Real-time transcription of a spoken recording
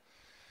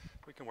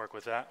We can work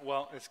with that.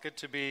 Well, it's good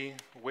to be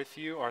with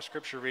you. Our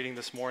scripture reading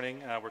this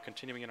morning, we're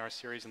continuing in our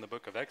series in the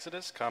book of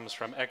Exodus, comes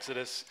from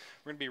Exodus.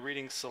 We're going to be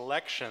reading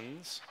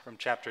selections from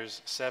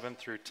chapters 7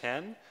 through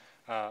 10.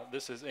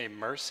 This is a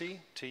mercy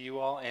to you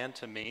all and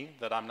to me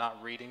that I'm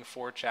not reading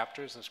 4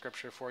 chapters of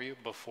scripture for you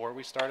before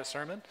we start a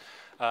sermon.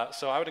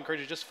 So I would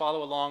encourage you to just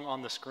follow along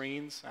on the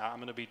screens. I'm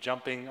going to be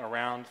jumping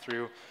around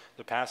through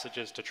the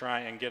passages to try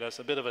and get us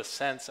a bit of a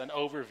sense, an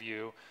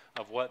overview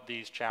of what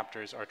these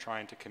chapters are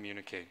trying to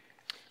communicate.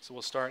 So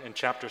we'll start in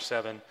chapter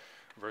 7,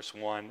 verse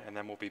 1, and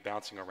then we'll be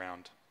bouncing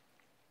around.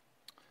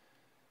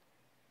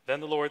 Then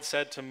the Lord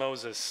said to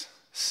Moses,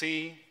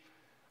 "See,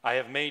 I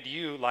have made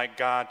you like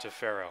God to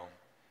Pharaoh,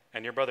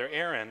 and your brother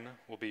Aaron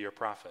will be your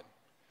prophet.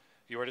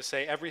 You are to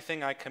say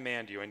everything I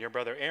command you, and your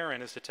brother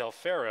Aaron is to tell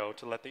Pharaoh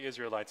to let the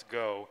Israelites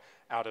go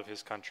out of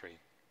his country.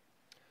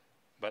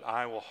 But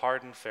I will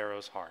harden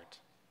Pharaoh's heart.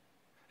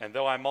 And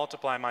though I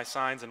multiply my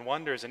signs and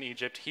wonders in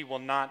Egypt, he will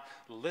not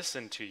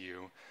listen to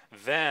you.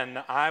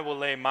 Then I will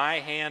lay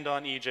my hand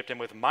on Egypt, and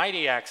with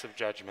mighty acts of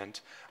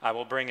judgment I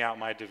will bring out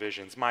my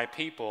divisions, my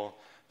people,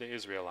 the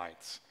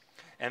Israelites.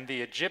 And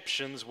the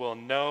Egyptians will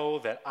know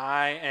that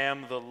I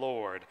am the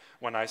Lord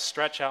when I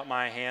stretch out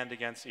my hand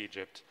against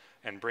Egypt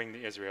and bring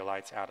the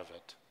Israelites out of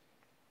it."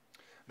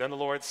 Then the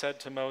Lord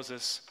said to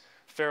Moses,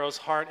 "Pharaoh's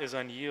heart is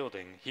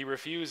unyielding. He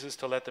refuses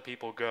to let the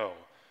people go.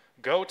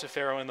 Go to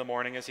Pharaoh in the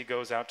morning as he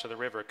goes out to the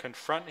river.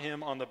 Confront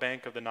him on the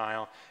bank of the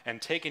Nile,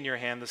 and take in your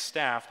hand the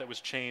staff that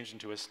was changed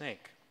into a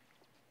snake.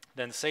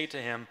 Then say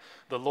to him,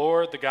 'The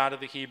Lord, the God of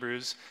the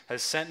Hebrews,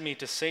 has sent me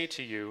to say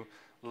to you,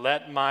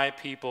 let my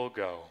people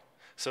go,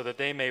 so that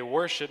they may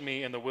worship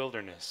me in the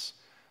wilderness.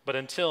 But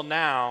until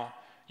now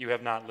you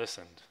have not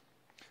listened.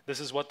 This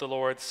is what the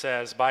Lord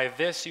says, by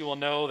this you will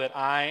know that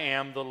I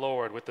am the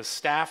Lord. With the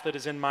staff that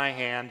is in my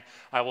hand,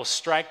 I will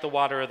strike the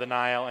water of the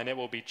Nile, and it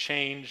will be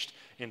changed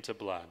into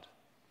blood.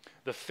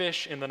 The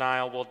fish in the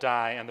Nile will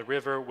die, and the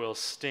river will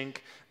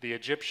stink. The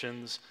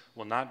Egyptians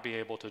will not be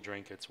able to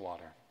drink its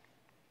water.'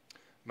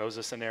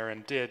 Moses and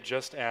Aaron did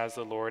just as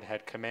the Lord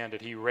had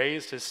commanded. He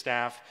raised his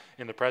staff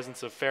in the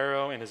presence of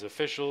Pharaoh and his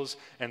officials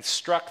and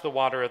struck the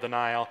water of the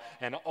Nile,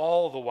 and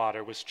all the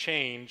water was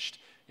changed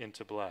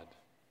into blood.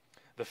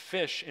 The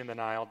fish in the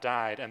Nile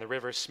died, and the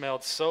river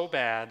smelled so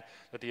bad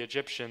that the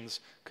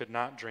Egyptians could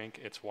not drink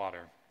its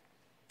water.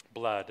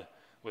 Blood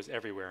was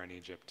everywhere in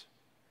Egypt.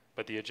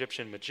 But the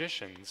Egyptian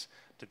magicians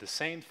did the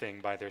same thing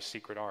by their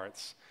secret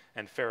arts,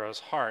 and Pharaoh's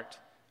heart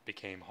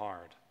became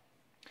hard.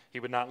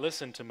 He would not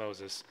listen to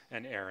Moses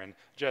and Aaron,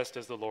 just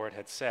as the Lord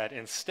had said.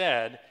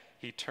 Instead,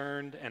 he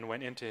turned and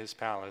went into his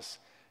palace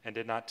and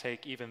did not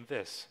take even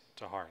this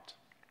to heart.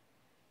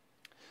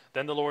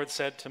 Then the Lord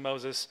said to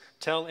Moses,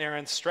 'Tell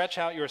Aaron, stretch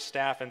out your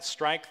staff and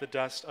strike the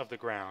dust of the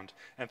ground,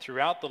 and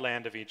throughout the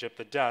land of Egypt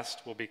the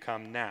dust will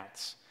become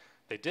gnats.'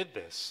 They did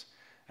this,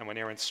 and when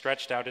Aaron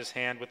stretched out his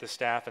hand with the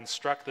staff and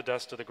struck the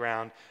dust of the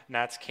ground,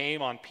 gnats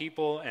came on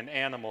people and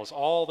animals.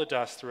 All the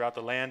dust throughout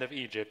the land of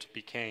Egypt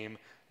became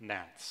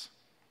gnats.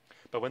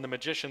 But when the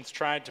magicians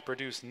tried to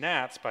produce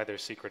gnats by their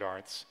secret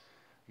arts,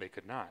 they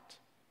could not.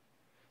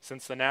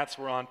 Since the gnats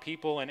were on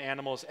people and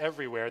animals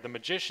everywhere, the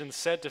magicians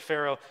said to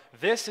Pharaoh,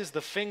 'This is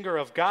the finger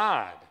of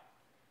God.'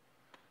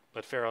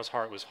 But Pharaoh's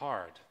heart was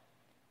hard,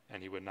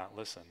 and he would not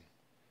listen,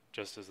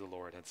 just as the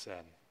Lord had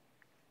said.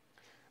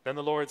 Then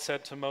the Lord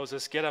said to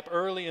Moses, 'Get up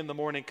early in the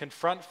morning,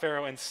 confront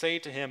Pharaoh, and say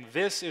to him,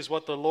 "This is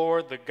what the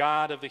Lord, the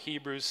God of the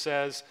Hebrews,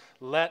 says,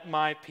 let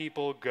my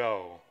people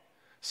go,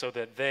 so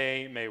that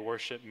they may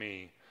worship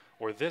me.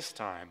 Or this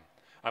time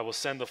I will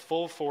send the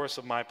full force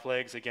of my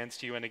plagues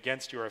against you and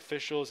against your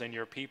officials and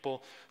your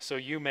people, so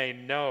you may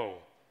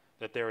know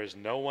that there is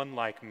no one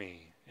like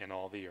me in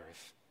all the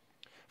earth.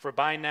 For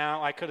by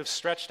now I could have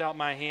stretched out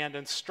my hand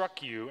and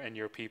struck you and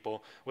your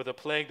people with a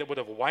plague that would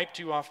have wiped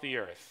you off the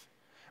earth.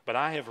 But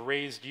I have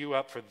raised you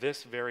up for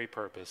this very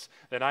purpose,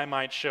 that I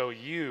might show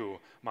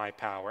you my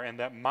power, and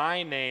that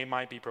my name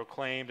might be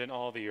proclaimed in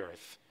all the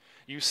earth.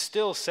 You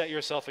still set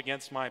yourself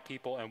against my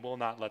people and will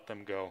not let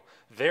them go.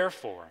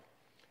 Therefore,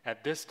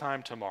 at this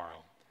time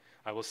tomorrow,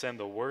 I will send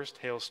the worst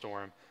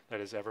hailstorm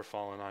that has ever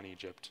fallen on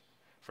Egypt,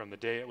 from the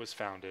day it was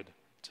founded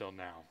till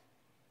now.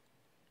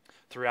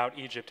 Throughout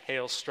Egypt,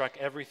 hail struck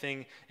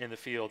everything in the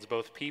fields,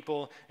 both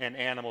people and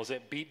animals.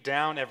 It beat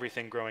down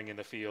everything growing in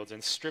the fields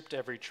and stripped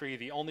every tree.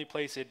 The only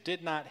place it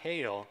did not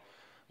hail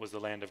was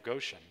the land of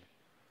Goshen,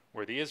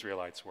 where the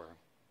Israelites were.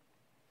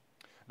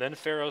 Then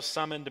Pharaoh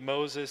summoned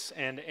Moses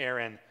and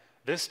Aaron.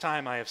 'This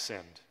time I have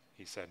sinned,'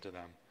 he said to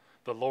them.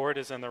 'The Lord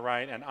is in the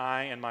right, and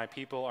I and my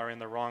people are in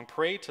the wrong.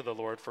 Pray to the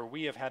Lord, for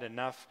we have had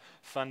enough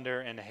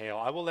thunder and hail.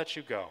 I will let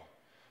you go.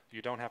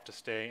 You don't have to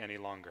stay any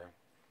longer.'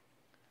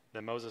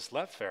 Then Moses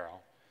left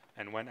Pharaoh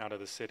and went out of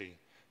the city.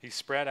 He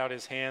spread out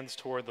his hands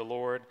toward the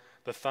Lord.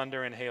 The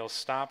thunder and hail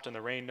stopped, and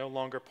the rain no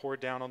longer poured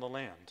down on the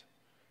land.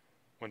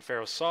 When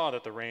Pharaoh saw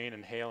that the rain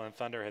and hail and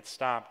thunder had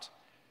stopped,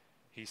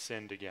 he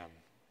sinned again.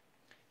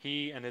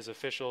 He and his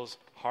officials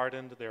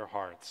hardened their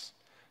hearts.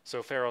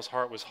 So Pharaoh's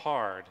heart was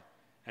hard,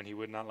 and he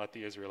would not let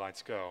the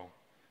Israelites go,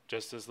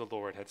 just as the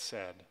Lord had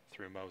said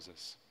through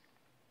Moses.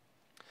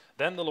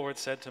 Then the Lord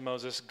said to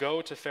Moses,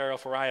 "Go to Pharaoh,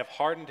 for I have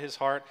hardened his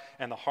heart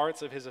and the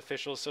hearts of his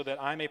officials, so that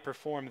I may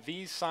perform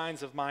these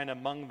signs of mine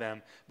among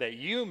them, that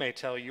you may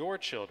tell your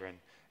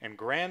children and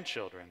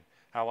grandchildren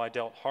how I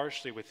dealt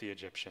harshly with the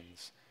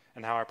Egyptians,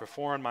 and how I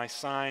performed my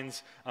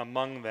signs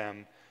among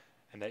them,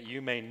 and that you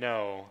may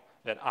know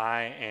that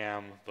I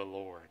am the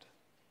Lord."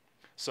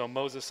 So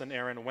Moses and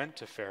Aaron went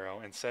to Pharaoh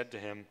and said to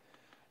him,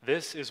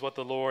 "This is what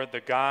the Lord, the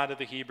God of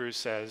the Hebrews,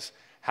 says,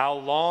 'How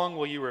long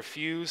will you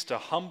refuse to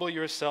humble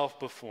yourself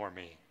before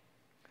me?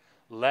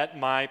 Let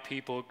my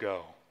people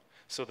go,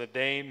 so that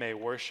they may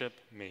worship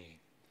me.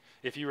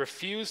 If you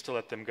refuse to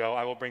let them go,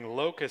 I will bring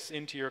locusts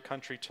into your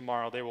country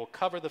tomorrow. They will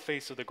cover the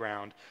face of the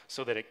ground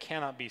so that it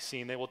cannot be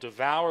seen. They will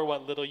devour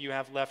what little you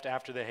have left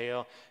after the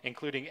hail,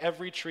 including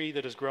every tree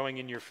that is growing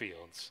in your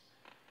fields.'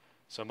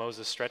 So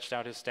Moses stretched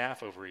out his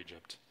staff over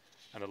Egypt,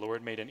 and the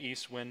Lord made an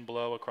east wind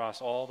blow across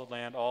all the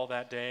land all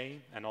that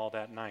day and all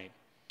that night.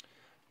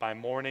 By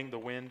morning the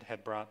wind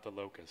had brought the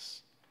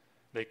locusts.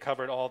 They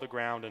covered all the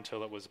ground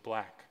until it was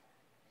black.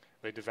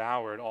 They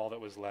devoured all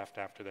that was left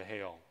after the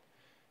hail,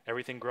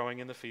 everything growing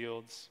in the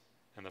fields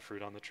and the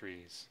fruit on the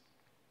trees.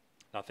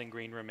 Nothing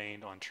green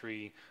remained on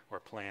tree or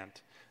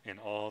plant in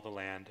all the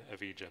land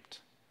of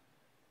Egypt.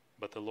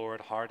 But the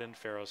Lord hardened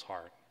Pharaoh's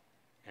heart,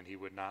 and he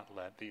would not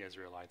let the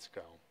Israelites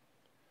go."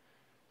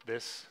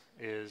 This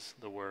is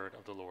the word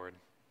of the Lord.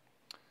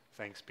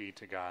 Thanks be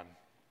to God.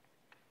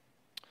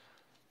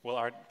 Well,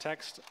 our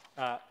text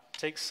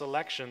takes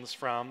selections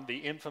from the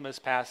infamous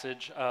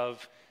passage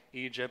of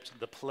Egypt,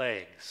 the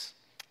plagues,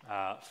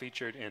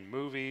 featured in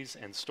movies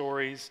and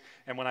stories.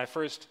 And when I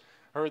first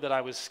heard that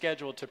I was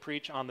scheduled to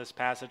preach on this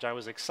passage, I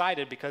was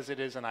excited because it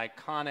is an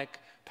iconic,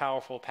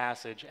 powerful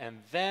passage.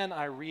 And then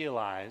I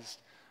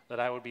realized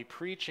that I would be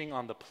preaching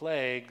on the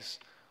plagues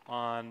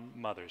on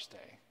Mother's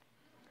Day.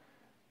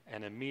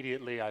 And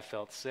immediately I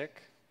felt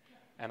sick,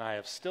 and I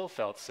have still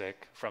felt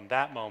sick from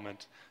that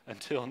moment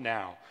until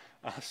now.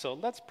 So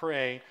let's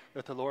pray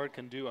that the Lord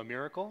can do a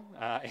miracle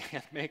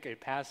and make a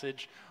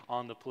passage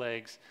on the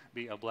plagues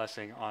be a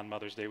blessing on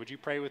Mother's Day. Would you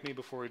pray with me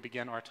before we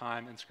begin our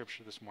time in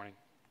Scripture this morning?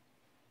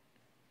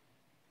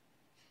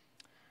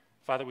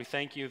 Father, we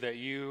thank you that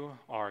you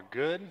are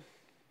good,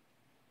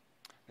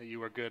 that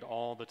you are good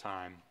all the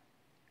time,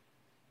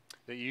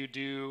 that you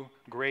do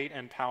great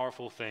and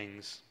powerful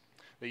things,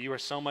 that you are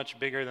so much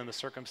bigger than the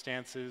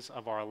circumstances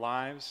of our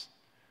lives.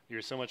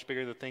 You're so much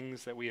bigger than the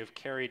things that we have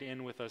carried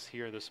in with us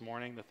here this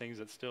morning, the things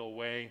that still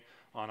weigh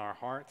on our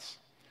hearts,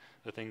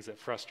 the things that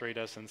frustrate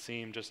us and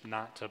seem just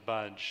not to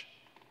budge.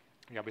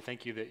 God, we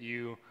thank you that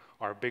you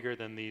are bigger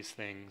than these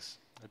things,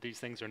 that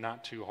these things are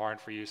not too hard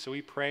for you. So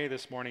we pray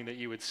this morning that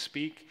you would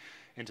speak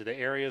into the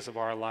areas of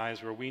our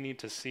lives where we need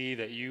to see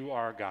that you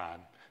are God,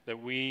 that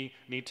we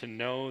need to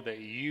know that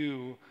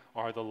you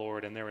are the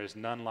Lord and there is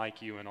none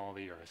like you in all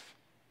the earth.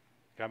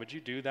 God, would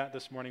you do that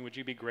this morning? Would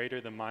you be greater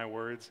than my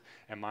words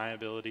and my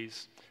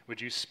abilities?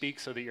 Would you speak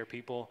so that your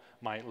people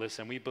might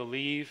listen? We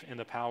believe in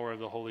the power of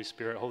the Holy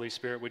Spirit. Holy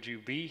Spirit, would you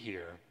be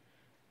here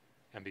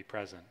and be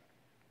present?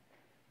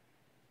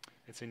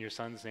 It's in your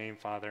Son's name,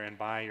 Father, and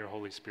by your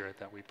Holy Spirit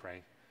that we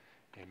pray.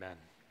 Amen.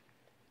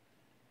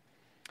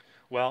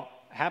 Well,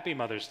 happy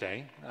Mother's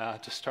Day.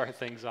 To start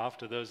things off,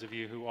 to those of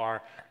you who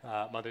are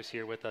mothers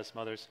here with us,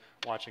 mothers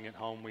watching at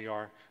home, we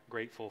are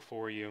grateful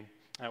for you.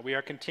 We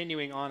are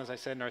continuing on, as I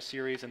said, in our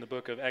series in the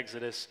book of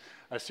Exodus,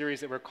 a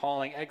series that we're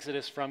calling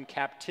Exodus from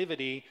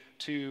Captivity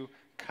to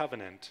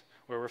Covenant,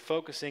 where we're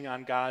focusing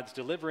on God's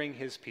delivering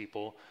his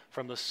people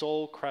from the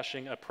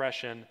soul-crushing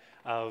oppression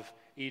of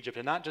Egypt,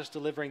 and not just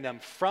delivering them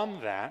from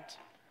that,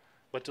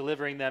 but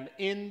delivering them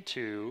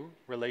into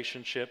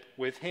relationship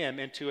with him,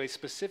 into a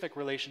specific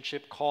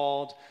relationship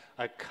called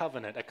a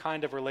covenant, a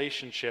kind of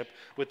relationship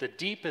with the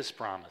deepest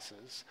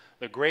promises,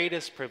 the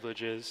greatest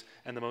privileges,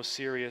 and the most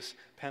serious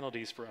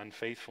penalties for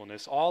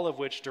unfaithfulness, all of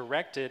which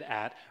directed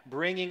at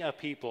bringing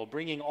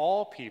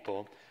all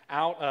people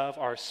out of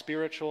our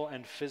spiritual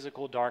and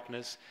physical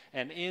darkness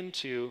and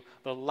into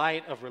the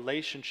light of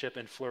relationship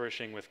and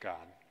flourishing with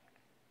God.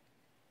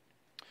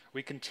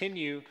 We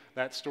continue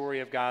that story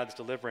of God's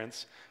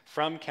deliverance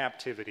from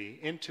captivity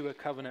into a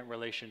covenant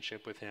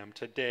relationship with him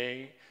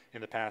today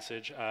in the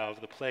passage of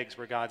the plagues,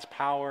 where God's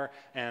power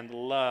and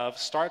love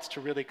starts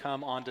to really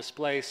come on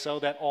display so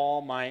that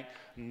all might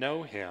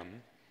know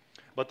him.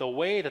 But the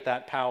way that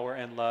that power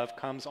and love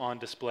comes on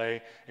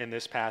display in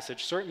this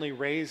passage certainly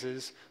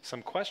raises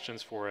some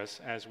questions for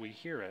us as we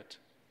hear it.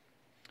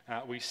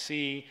 We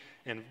see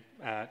in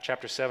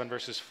chapter 7,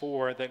 verses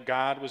 4, that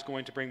God was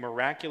going to bring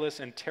miraculous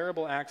and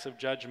terrible acts of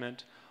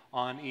judgment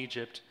on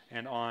Egypt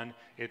and on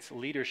its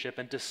leadership.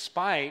 And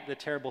despite the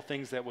terrible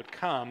things that would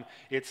come,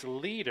 its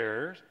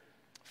leader,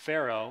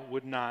 Pharaoh,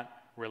 would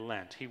not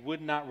relent. He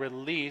would not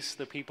release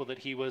the people that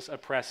he was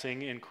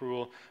oppressing in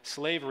cruel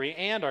slavery.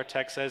 And our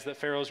text says that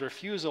Pharaoh's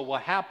refusal will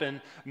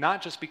happen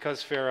not just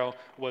because Pharaoh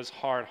was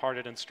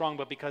hard-hearted and strong,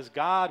 but because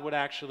God would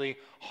actually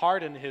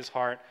harden his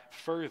heart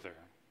further.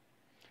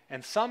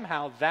 And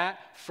somehow that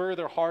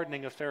further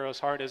hardening of Pharaoh's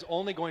heart is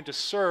only going to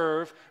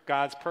serve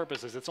God's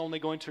purposes. It's only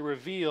going to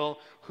reveal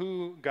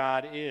who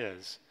God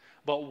is.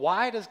 But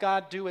why does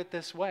God do it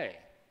this way?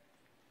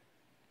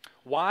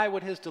 Why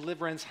would his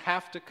deliverance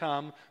have to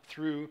come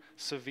through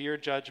severe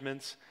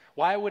judgments?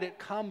 Why would it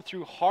come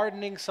through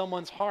hardening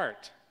someone's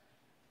heart?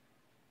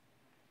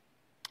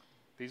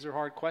 These are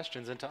hard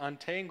questions, and to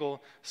untangle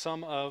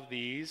some of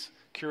these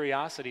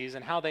curiosities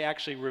and how they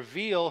actually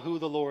reveal who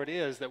the Lord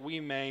is, that we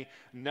may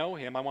know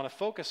him, I want to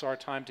focus our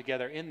time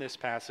together in this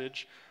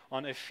passage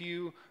on a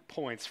few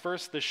points.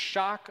 First, the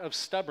shock of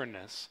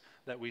stubbornness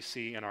that we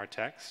see in our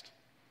text.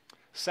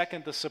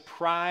 Second, the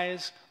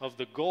surprise of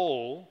the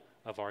goal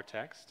of our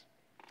text.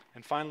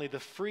 And finally, the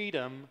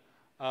freedom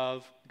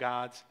of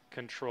God's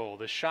control.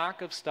 The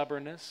shock of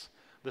stubbornness,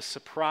 the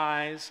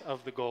surprise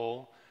of the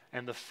goal,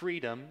 and the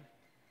freedom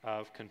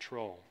of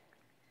control.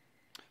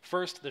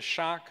 First, the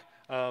shock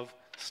of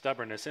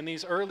stubbornness. In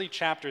these early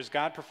chapters,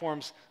 God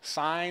performs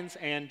signs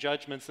and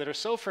judgments that are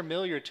so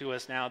familiar to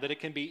us now that it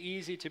can be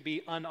easy to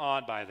be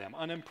unawed by them,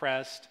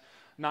 unimpressed,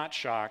 not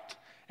shocked.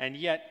 And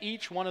yet,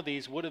 each one of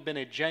these would have been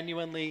a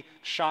genuinely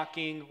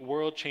shocking,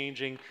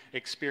 world-changing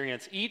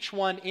experience. Each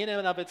one, in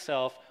and of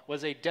itself,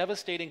 was a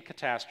devastating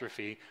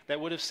catastrophe that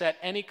would have set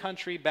any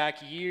country back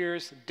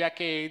years,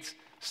 decades,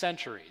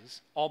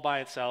 centuries, all by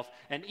itself.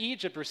 And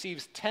Egypt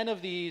receives 10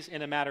 of these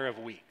in a matter of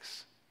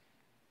weeks.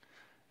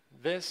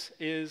 This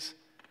is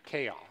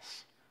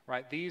chaos,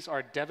 right? These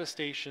are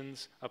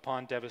devastations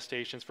upon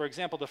devastations. For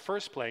example, the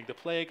first plague, the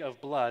plague of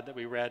blood that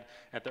we read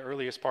at the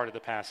earliest part of the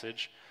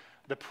passage,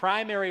 the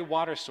primary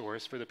water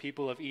source for the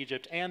people of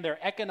Egypt and their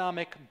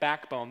economic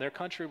backbone. Their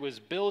country was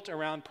built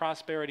around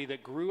prosperity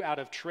that grew out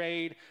of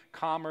trade,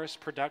 commerce,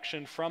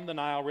 production from the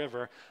Nile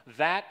River.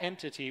 That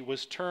entity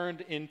was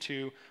turned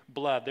into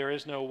blood. There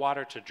is no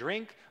water to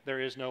drink. There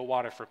is no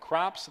water for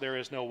crops. There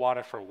is no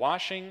water for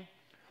washing.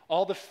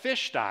 All the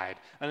fish died.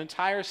 An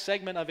entire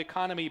segment of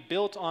economy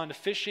built on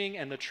fishing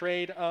and the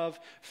trade of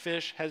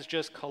fish has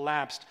just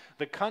collapsed.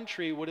 The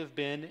country would have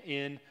been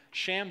in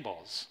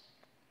shambles.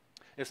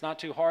 It's not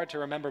too hard to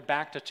remember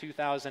back to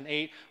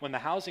 2008 when the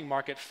housing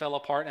market fell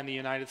apart in the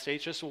United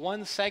States. Just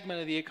one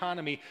segment of the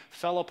economy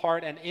fell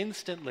apart, and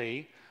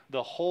instantly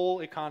the whole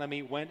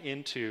economy went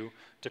into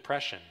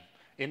depression,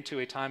 into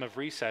a time of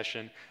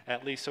recession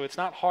at least. So it's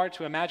not hard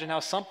to imagine how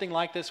something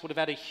like this would have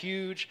had a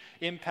huge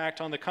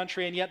impact on the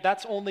country, and yet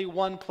that's only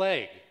one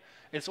plague.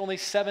 It's only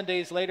 7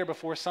 days later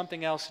before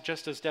something else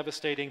just as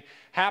devastating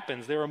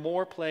happens. There are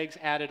more plagues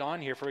added on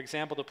here. For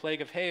example, the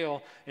plague of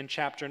hail in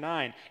chapter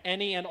 9.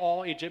 Any and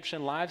all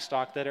Egyptian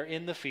livestock that are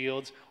in the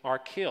fields are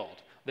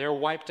killed. They're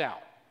wiped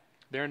out.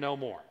 They're no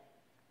more.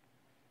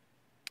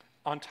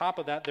 On top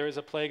of that, there is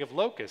a plague of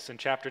locusts in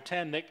chapter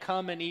 10 that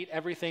come and eat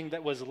everything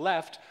that was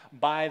left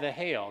by the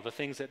hail, the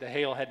things that the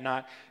hail had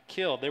not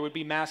killed. There would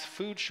be mass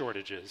food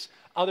shortages.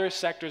 Other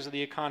sectors of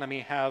the economy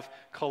have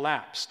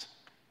collapsed.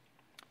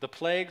 The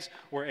plagues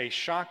were a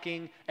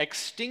shocking,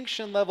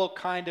 extinction-level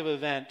kind of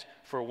event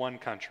for one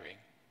country.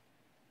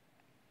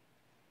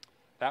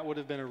 That would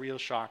have been a real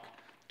shock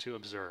to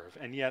observe.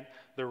 And yet,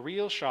 the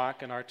real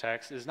shock in our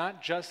text is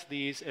not just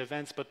these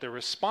events, but the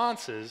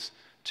responses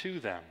to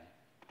them.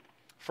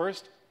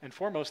 First and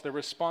foremost, the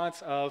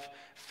response of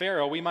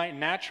Pharaoh. We might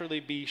naturally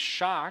be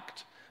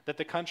shocked that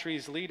the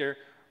country's leader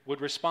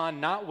would respond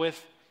not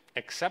with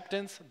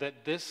acceptance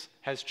that this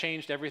has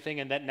changed everything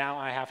and that now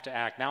I have to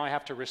act. Now I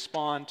have to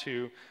respond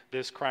to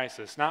this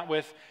crisis. Not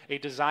with a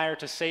desire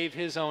to save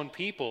his own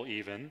people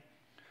even,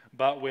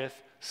 but with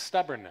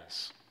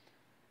stubbornness,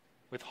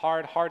 with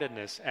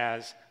hard-heartedness,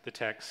 as the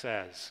text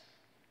says.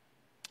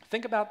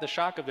 Think about the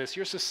shock of this.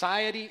 Your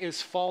society is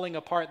falling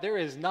apart. There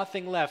is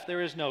nothing left.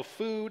 There is no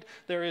food.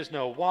 There is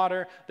no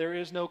water. There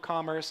is no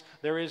commerce.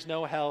 There is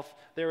no health.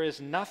 There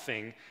is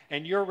nothing.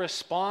 And your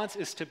response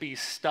is to be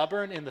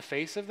stubborn in the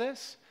face of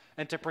this?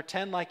 And to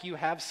pretend like you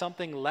have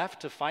something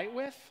left to fight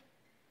with?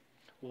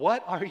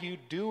 What are you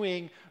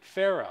doing,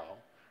 Pharaoh?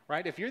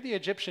 Right? If you're the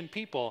Egyptian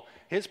people,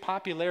 his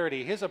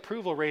popularity, his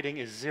approval rating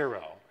is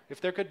 0.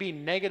 If there could be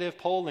negative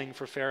polling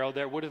for Pharaoh,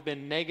 there would have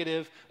been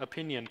negative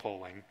opinion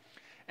polling.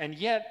 And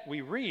yet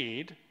we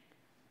read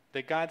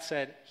that God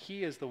said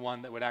he is the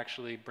one that would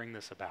actually bring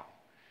this about.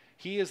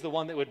 He is the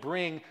one that would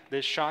bring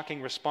this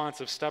shocking response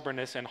of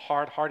stubbornness and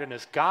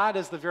hard-heartedness. God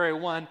is the very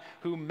one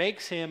who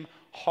makes him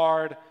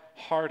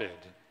hard-hearted.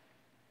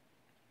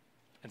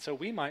 And so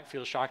we might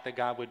feel shocked that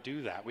God would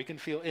do that. We can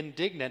feel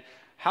indignant.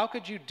 How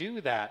could you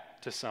do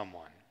that to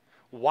someone?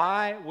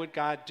 Why would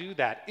God do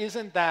that?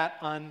 Isn't that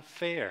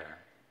unfair?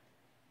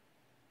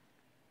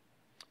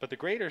 But the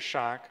greater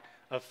shock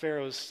of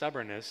Pharaoh's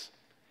stubbornness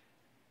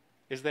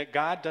is that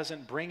God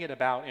doesn't bring it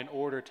about in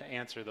order to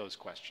answer those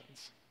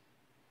questions.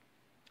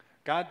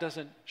 God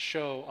doesn't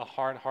show a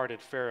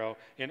hard-hearted Pharaoh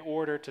in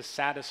order to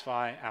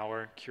satisfy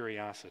our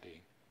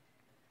curiosity.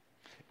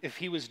 If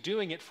he was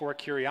doing it for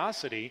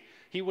curiosity,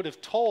 he would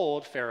have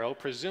told Pharaoh,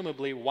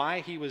 presumably, why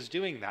he was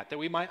doing that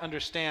we might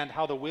understand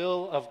how the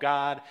will of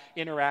God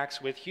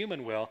interacts with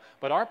human will.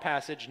 But our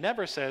passage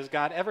never says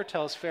God ever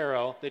tells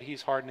Pharaoh that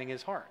he's hardening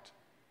his heart.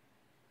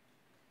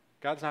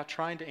 God's not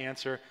trying to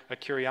answer a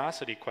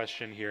curiosity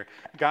question here.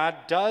 God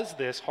does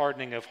this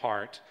hardening of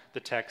heart,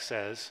 the text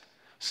says,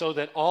 so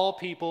that all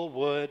people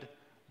would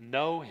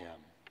know him.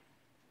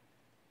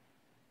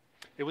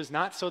 It was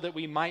not so that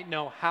we might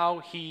know how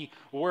he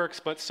works,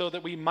 but so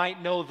that we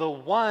might know the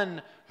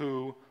one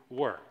who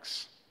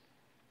works.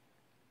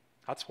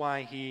 That's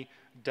why he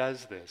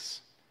does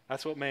this.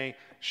 That's what may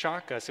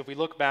shock us. If we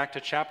look back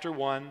to chapter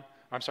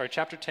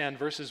 10,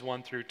 verses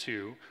 1 through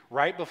 2,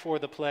 right before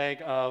the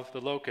plague of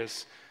the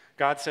locusts,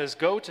 God says,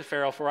 "Go to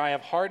Pharaoh, for I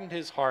have hardened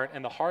his heart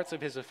and the hearts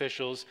of his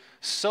officials,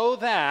 so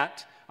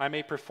that I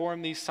may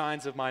perform these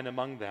signs of mine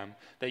among them,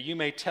 that you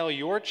may tell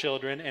your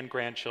children and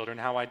grandchildren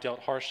how I dealt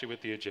harshly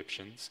with the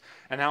Egyptians,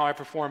 and how I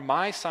performed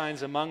my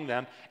signs among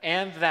them,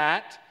 and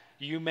that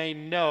you may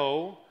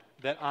know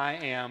that I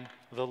am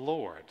the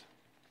Lord."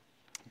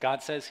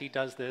 God says he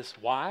does this.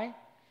 Why?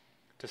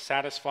 To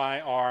satisfy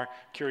our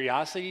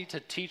curiosity,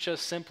 to teach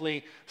us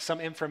simply some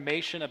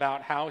information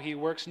about how he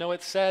works. No,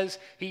 it says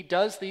he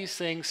does these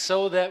things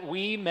so that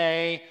we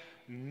may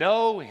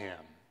know him.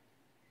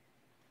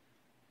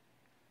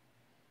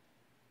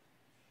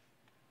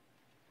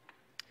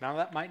 Now,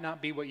 that might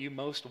not be what you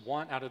most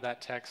want out of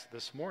that text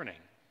this morning.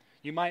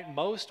 You might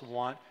most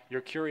want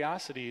your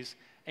curiosities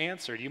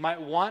answered. You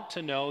might want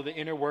to know the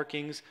inner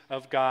workings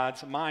of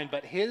God's mind,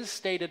 but his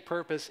stated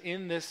purpose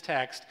in this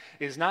text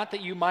is not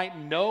that you might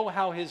know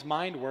how his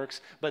mind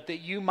works, but that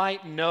you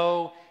might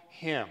know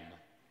him,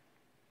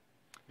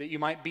 that you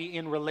might be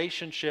in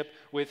relationship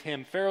with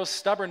him. Pharaoh's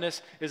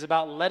stubbornness is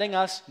about letting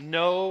us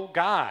know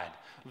God,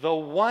 the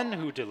one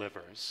who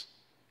delivers.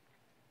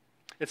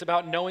 It's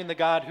about knowing the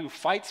God who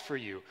fights for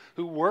you,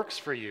 who works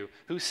for you,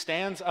 who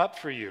stands up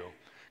for you.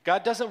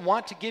 God doesn't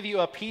want to give you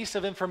a piece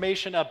of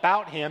information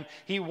about him.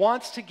 He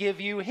wants to give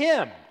you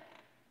him.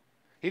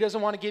 He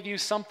doesn't want to give you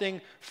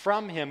something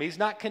from him. He's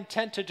not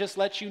content to just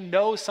let you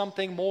know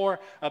something more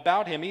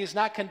about him. He is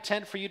not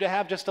content for you to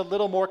have just a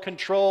little more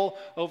control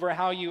over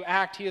how you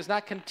act. He is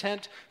not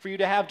content for you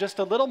to have just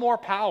a little more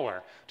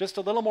power, just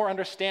a little more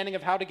understanding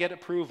of how to get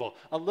approval,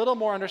 a little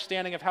more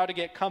understanding of how to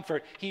get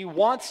comfort. He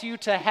wants you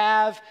to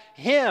have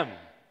him,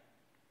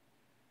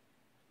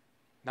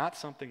 not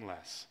something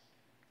less.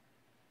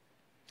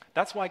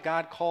 That's why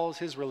God calls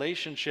his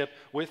relationship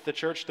with the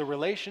church the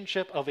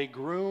relationship of a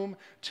groom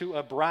to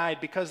a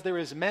bride, because there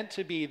is meant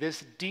to be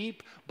this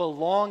deep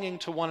belonging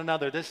to one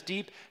another, this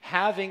deep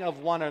having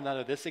of one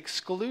another, this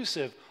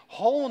exclusive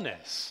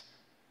wholeness.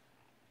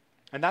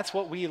 And that's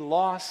what we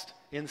lost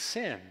in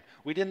sin.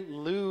 We didn't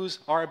lose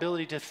our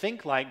ability to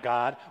think like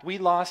God, we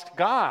lost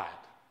God.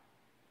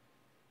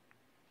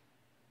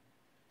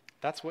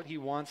 That's what he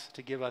wants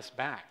to give us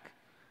back,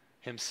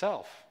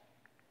 himself.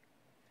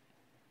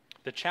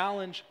 The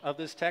challenge of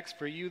this text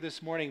for you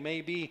this morning may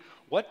be,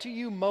 what do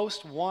you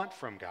most want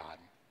from God?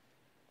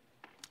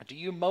 Do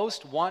you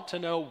most want to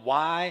know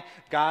why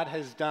God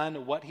has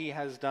done what he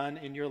has done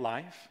in your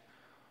life?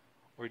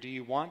 Or do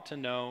you want to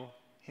know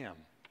him?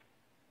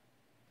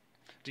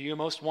 Do you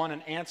most want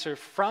an answer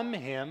from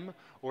him,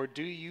 or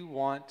do you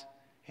want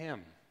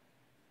him?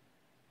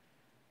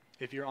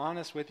 If you're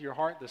honest with your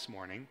heart this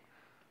morning,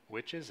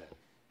 which is it?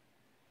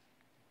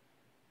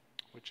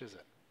 Which is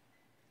it?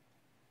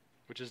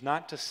 Which is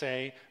not to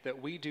say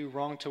that we do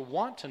wrong to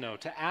want to know,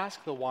 to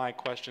ask the why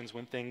questions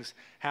when things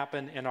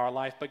happen in our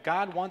life. But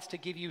God wants to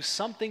give you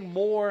something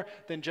more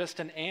than just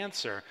an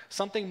answer,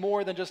 something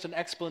more than just an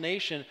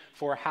explanation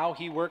for how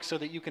he works, so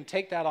that you can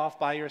take that off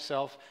by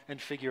yourself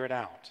and figure it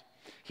out.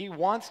 He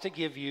wants to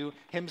give you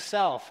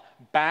himself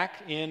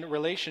back in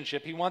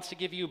relationship. He wants to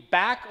give you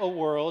back a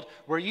world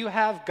where you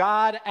have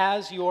God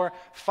as your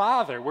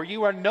Father, where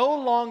you are no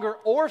longer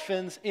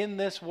orphans in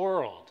this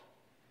world.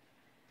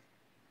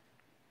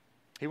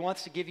 He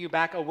wants to give you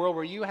back a world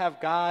where you have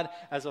God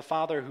as a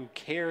Father who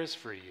cares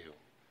for you,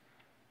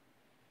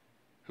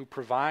 who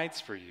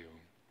provides for you,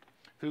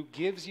 who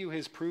gives you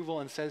his approval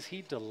and says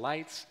he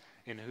delights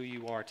in who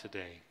you are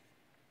today.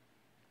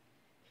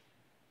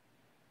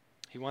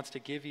 He wants to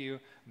give you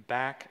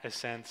back a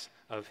sense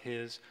of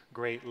his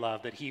great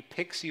love, that he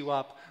picks you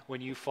up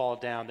when you fall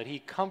down, that he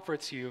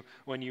comforts you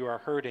when you are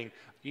hurting.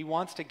 He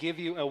wants to give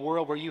you a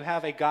world where you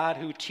have a God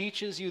who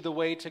teaches you the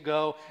way to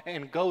go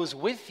and goes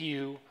with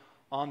you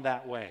on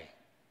that way.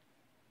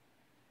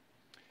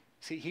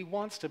 See, he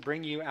wants to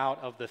bring you out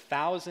of the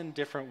 1,000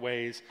 different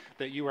ways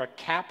that you are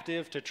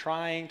captive to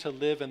trying to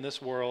live in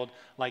this world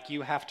like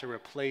you have to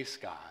replace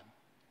God,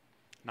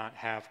 not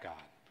have God.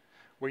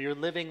 Where you're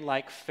living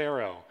like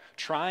Pharaoh,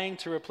 trying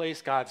to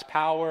replace God's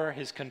power,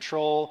 his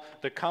control,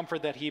 the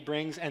comfort that he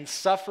brings, and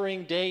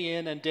suffering day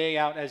in and day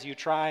out as you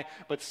try,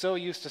 but so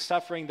used to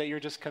suffering that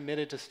you're just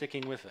committed to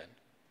sticking with it.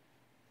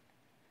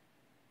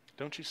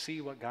 Don't you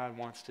see what God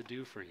wants to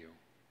do for you?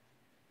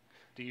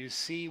 Do you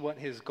see what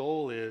his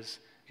goal is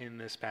in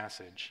this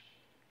passage?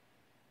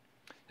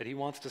 That he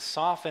wants to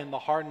soften the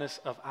hardness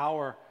of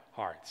our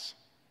hearts,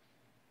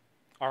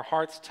 our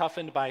hearts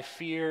toughened by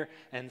fear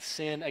and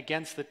sin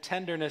against the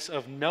tenderness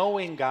of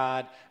knowing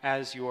God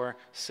as your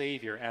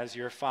Savior, as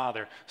your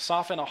Father.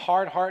 Soften a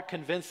hard heart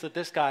convinced that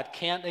this God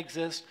can't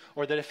exist,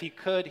 or that if he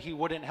could, he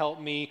wouldn't help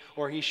me,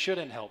 or he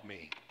shouldn't help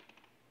me.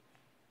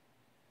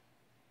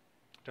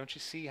 Don't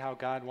you see how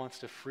God wants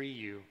to free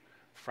you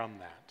from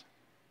that?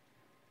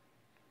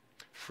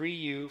 Free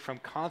you from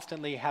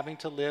constantly having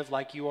to live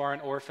like you are an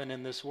orphan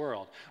in this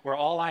world, where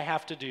all I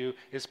have to do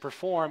is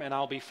perform and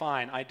I'll be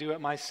fine. I do it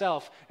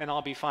myself and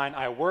I'll be fine.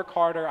 I work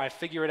harder, I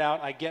figure it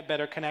out, I get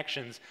better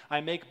connections,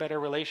 I make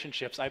better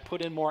relationships, I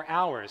put in more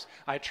hours,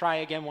 I try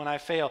again when I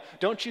fail.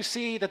 Don't you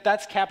see that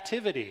that's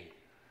captivity?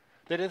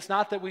 That it's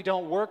not that we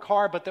don't work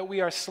hard, but that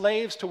we are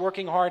slaves to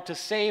working hard to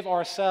save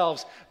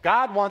ourselves.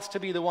 God wants to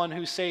be the one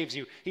who saves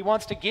you. He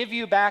wants to give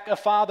you back a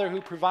father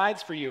who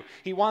provides for you.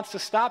 He wants to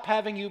stop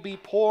having you be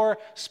poor,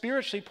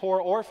 spiritually poor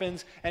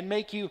orphans and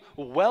make you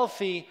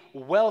wealthy,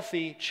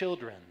 wealthy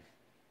children.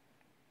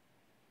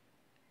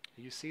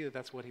 You see that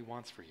that's what he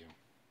wants for you.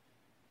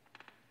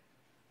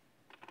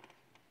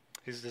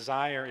 His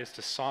desire is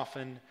to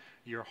soften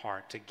your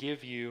heart, to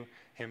give you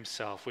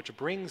himself, which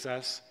brings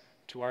us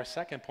to our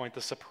second point, the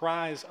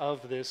surprise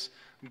of this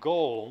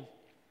goal.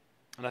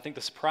 And I think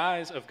the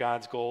surprise of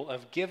God's goal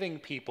of giving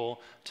people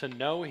to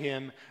know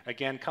him,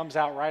 again, comes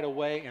out right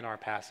away in our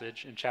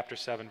passage in chapter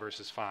 7,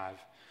 verses 5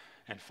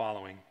 and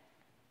following.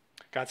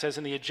 God says,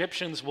 "And the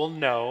Egyptians will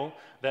know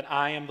that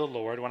I am the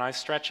Lord when I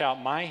stretch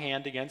out my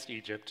hand against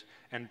Egypt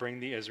and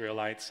bring the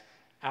Israelites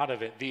out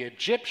of it." The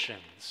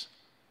Egyptians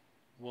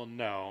will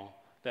know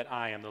that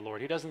I am the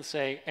Lord. He doesn't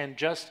say, "and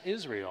just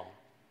Israel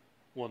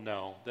will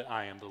know that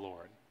I am the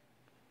Lord."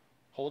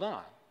 Hold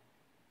on.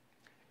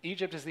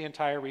 Egypt is the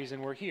entire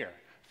reason we're here.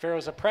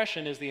 Pharaoh's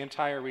oppression is the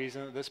entire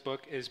reason that this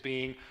book is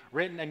being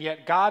written, and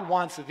yet God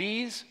wants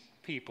these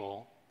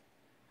people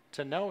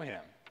to know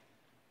him.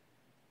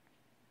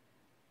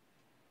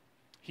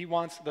 He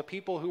wants the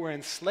people who are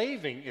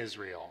enslaving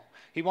Israel.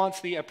 He wants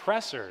the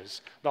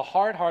oppressors, the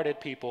hard-hearted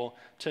people,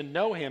 to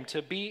know him,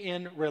 to be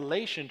in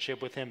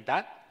relationship with him.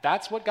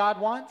 That's what God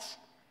wants?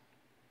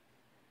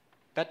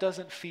 That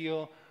doesn't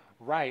feel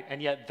right,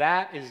 and yet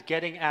that is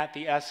getting at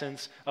the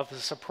essence of the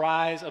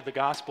surprise of the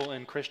gospel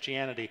in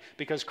Christianity,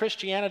 because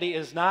Christianity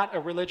is not a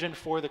religion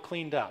for the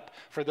cleaned up,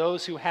 for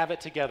those who have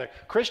it together.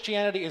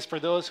 Christianity is for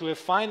those who have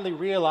finally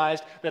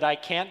realized that I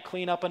can't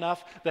clean up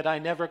enough, that I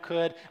never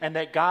could, and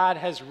that God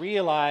has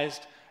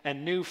realized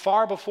and knew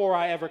far before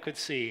I ever could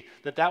see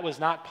that that was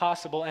not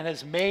possible, and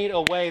has made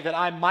a way that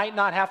I might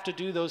not have to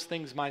do those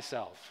things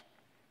myself.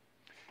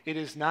 It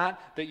is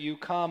not that you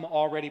come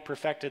already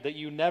perfected, that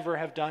you never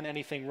have done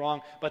anything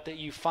wrong, but that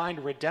you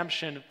find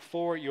redemption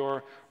for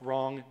your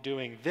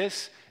wrongdoing.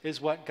 This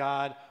is what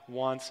God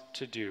wants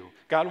to do.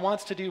 God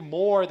wants to do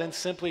more than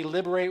simply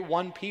liberate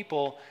one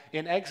people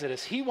in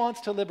Exodus. He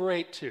wants to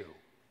liberate two.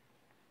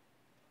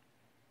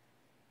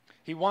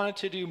 He wanted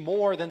to do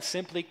more than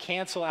simply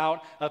cancel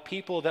out a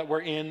people that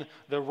were in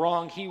the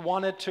wrong. He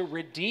wanted to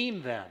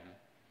redeem them.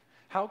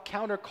 How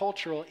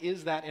countercultural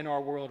is that in our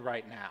world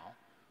right now?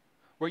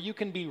 Where you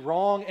can be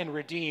wrong and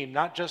redeemed,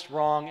 not just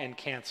wrong and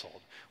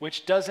canceled,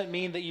 which doesn't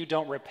mean that you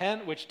don't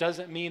repent, which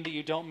doesn't mean that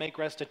you don't make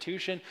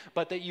restitution,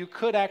 but that you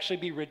could actually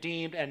be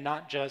redeemed and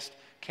not just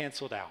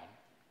canceled out.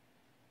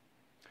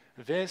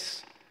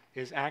 This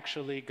is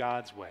actually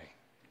God's way.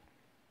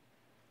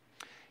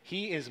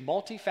 He is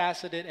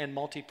multifaceted and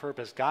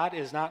multi-purpose. God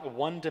is not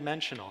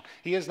one-dimensional.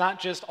 He is not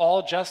just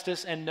all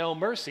justice and no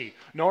mercy,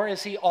 nor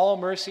is he all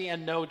mercy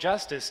and no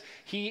justice.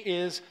 He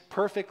is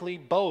perfectly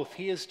both.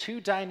 He is too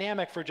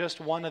dynamic for just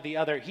one or the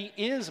other. He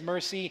is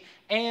mercy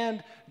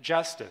and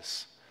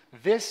justice.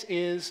 This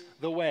is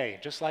the way,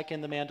 just like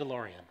in The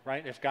Mandalorian,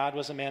 right? If God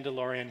was a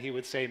Mandalorian, he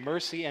would say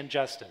mercy and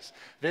justice.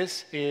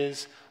 This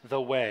is the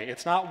way.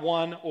 It's not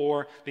one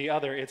or the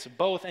other. It's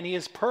both, and he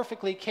is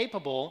perfectly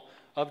capable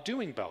of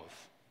doing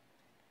both.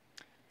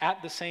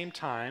 At the same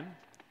time,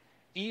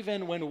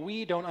 even when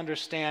we don't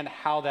understand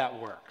how that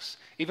works,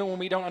 even when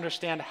we don't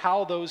understand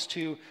how those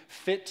two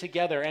fit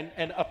together,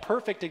 and a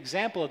perfect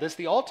example of this,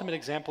 the ultimate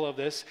example of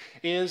this,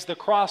 is the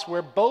cross,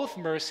 where both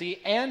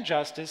mercy and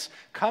justice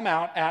come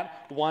out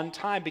at one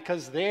time,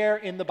 because there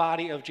in the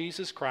body of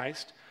Jesus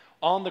Christ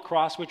on the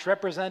cross, which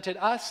represented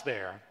us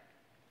there,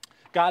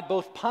 God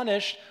both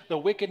punished the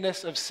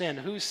wickedness of sin.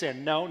 Whose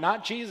sin? No,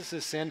 not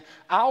Jesus' sin,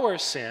 our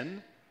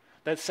sin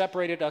that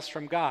separated us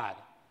from God.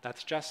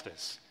 That's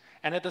justice.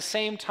 And at the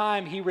same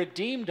time, he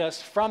redeemed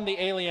us from the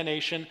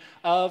alienation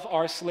of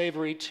our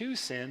slavery to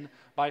sin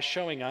by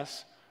showing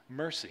us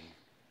mercy.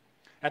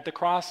 At the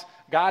cross,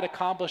 God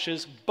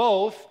accomplishes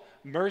both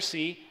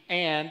mercy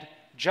and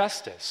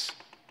justice.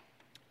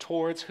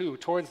 Towards who?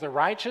 Towards the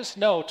righteous?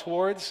 No,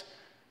 towards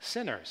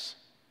sinners.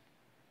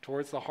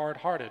 Towards the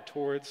hard-hearted,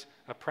 towards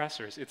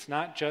oppressors. It's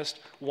not just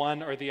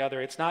one or the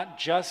other. It's not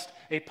just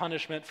a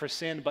punishment for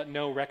sin, but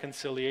no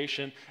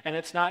reconciliation. And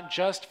it's not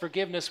just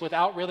forgiveness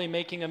without really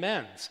making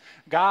amends.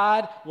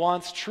 God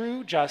wants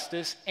true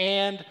justice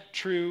and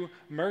true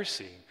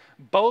mercy.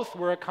 Both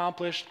were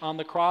accomplished on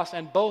the cross,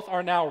 and both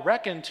are now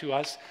reckoned to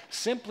us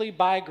simply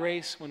by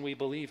grace when we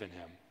believe in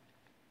him.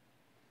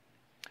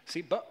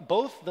 See,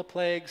 both the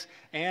plagues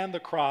and the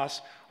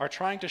cross are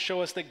trying to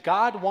show us that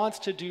God wants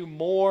to do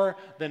more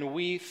than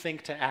we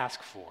think to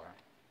ask for.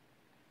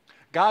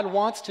 God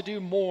wants to do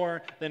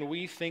more than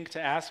we think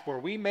to ask for.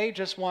 We may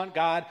just want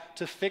God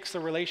to fix the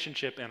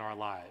relationship in our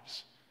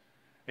lives.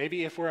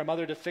 Maybe if we're a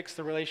mother, to fix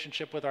the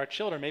relationship with our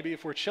children. Maybe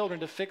if we're children,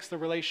 to fix the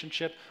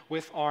relationship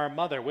with our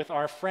mother, with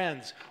our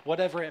friends,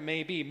 whatever it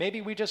may be. Maybe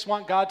we just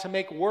want God to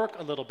make work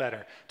a little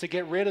better, to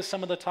get rid of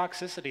some of the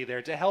toxicity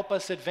there, to help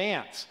us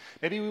advance.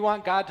 Maybe we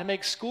want God to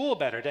make school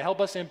better, to help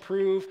us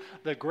improve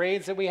the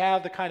grades that we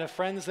have, the kind of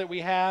friends that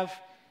we have.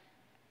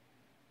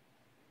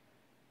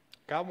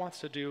 God wants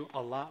to do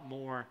a lot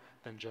more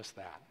than just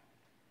that.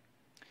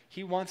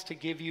 He wants to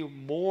give you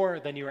more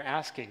than you're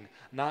asking,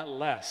 not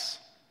less.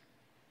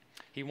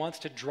 He wants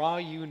to draw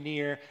you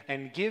near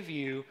and give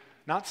you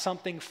not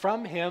something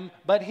from him,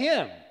 but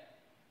him,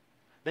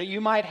 that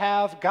you might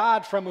have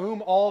God from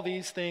whom all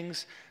these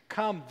things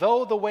come,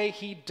 though the way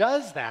he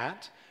does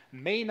that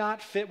may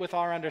not fit with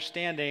our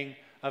understanding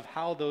of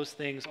how those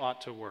things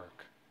ought to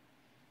work.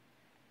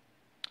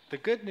 The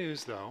good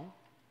news, though,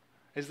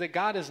 is that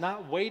God is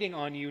not waiting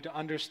on you to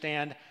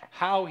understand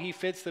how he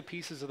fits the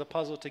pieces of the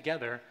puzzle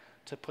together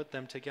to put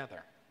them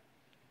together.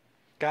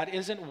 God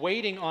isn't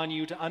waiting on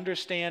you to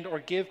understand or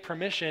give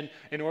permission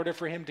in order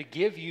for him to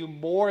give you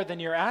more than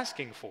you're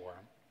asking for,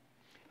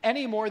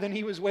 any more than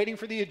he was waiting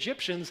for the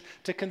Egyptians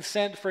to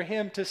consent for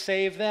him to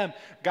save them.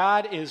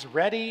 God is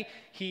ready,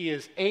 he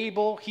is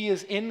able, he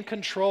is in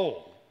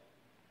control,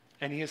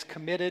 and he is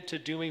committed to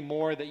doing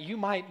more that you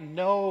might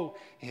know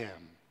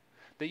him,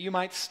 that you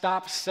might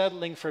stop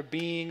settling for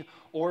being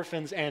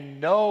orphans and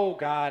know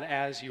God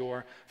as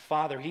your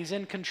Father. He's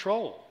in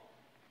control.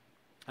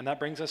 And that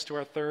brings us to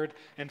our third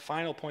and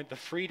final point, the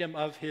freedom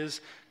of his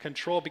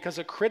control, because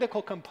a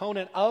critical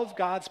component of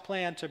God's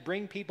plan to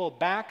bring people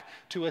back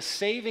to a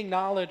saving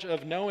knowledge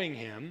of knowing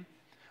him,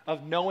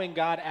 of knowing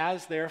God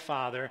as their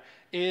Father,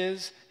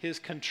 is his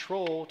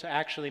control to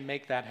actually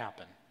make that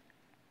happen.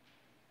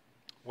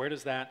 Where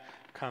does that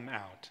come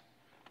out?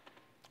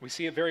 We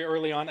see it very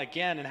early on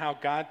again in how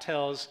God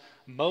tells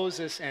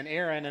Moses and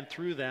Aaron, and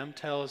through them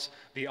tells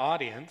the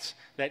audience,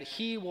 that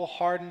he will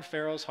harden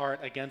Pharaoh's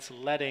heart against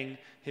letting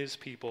his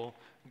people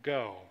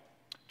go.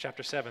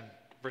 Chapter 7,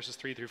 verses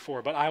 3 through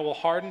 4. But I will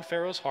harden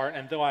Pharaoh's heart,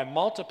 and though I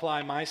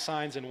multiply my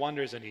signs and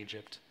wonders in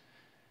Egypt,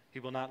 he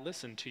will not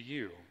listen to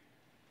you.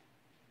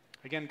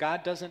 Again,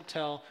 God doesn't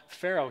tell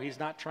Pharaoh, he's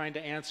not trying to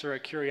answer a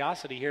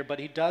curiosity here, but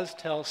he does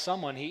tell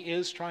someone he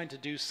is trying to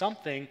do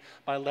something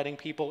by letting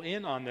people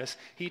in on this.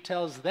 He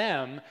tells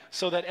them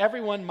so that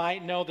everyone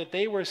might know that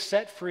they were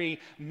set free,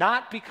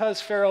 not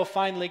because Pharaoh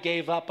finally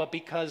gave up, but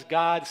because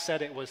God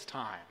said it was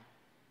time.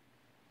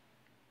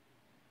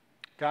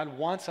 God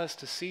wants us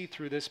to see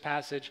through this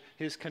passage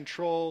his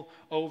control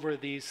over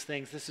these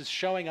things. This is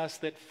showing us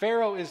that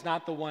Pharaoh is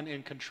not the one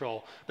in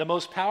control. The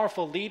most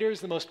powerful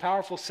leaders, the most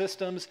powerful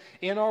systems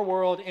in our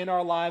world, in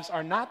our lives,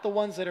 are not the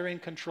ones that are in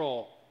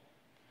control.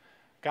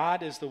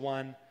 God is the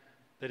one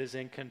that is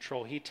in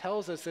control. He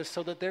tells us this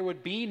so that there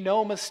would be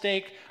no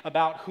mistake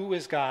about who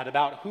is God,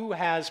 about who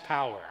has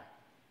power.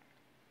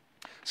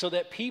 So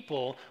that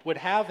people would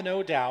have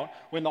no doubt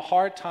when the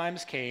hard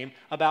times came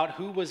about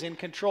who was in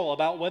control,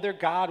 about whether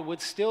God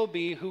would still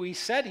be who he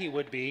said he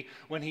would be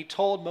when he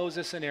told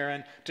Moses and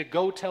Aaron to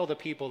go tell the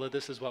people that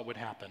this is what would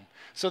happen.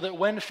 So that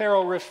when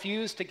Pharaoh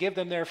refused to give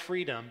them their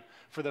freedom,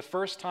 for the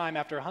first time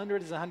after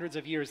hundreds and hundreds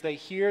of years, they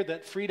hear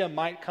that freedom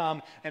might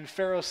come, and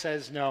Pharaoh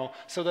says no,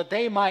 so that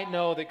they might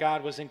know that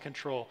God was in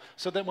control.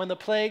 So that when the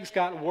plagues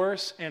got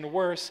worse and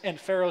worse, and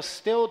Pharaoh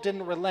still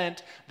didn't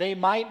relent, they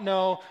might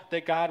know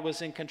that God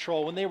was in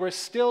control. When they were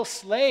still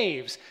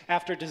slaves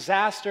after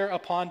disaster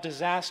upon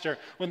disaster,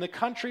 when the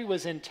country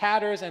was in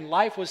tatters and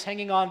life was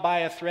hanging on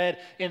by a thread,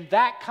 in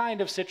that kind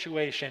of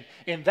situation,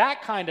 in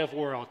that kind of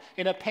world,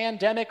 in a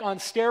pandemic on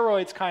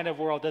steroids kind of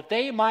world, that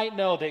they might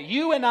know, that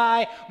you and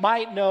I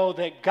might know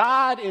that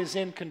God is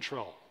in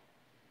control.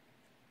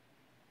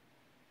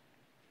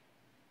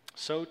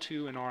 So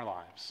too in our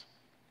lives,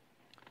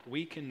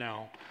 we can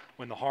know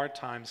when the hard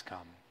times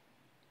come,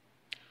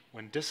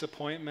 when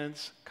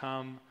disappointments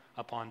come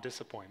upon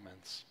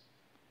disappointments,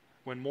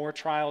 when more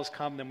trials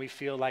come than we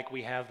feel like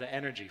we have the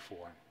energy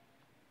for,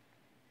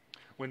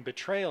 when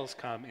betrayals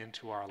come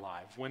into our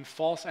life, when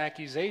false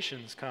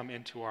accusations come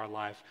into our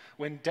life,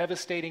 when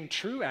devastating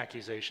true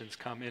accusations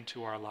come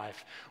into our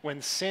life,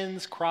 when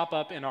sins crop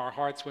up in our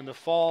hearts, when the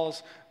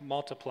falls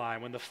multiply,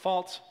 when the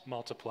faults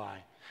multiply,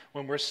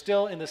 when we're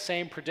still in the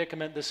same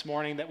predicament this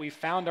morning that we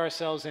found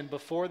ourselves in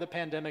before the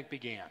pandemic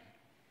began,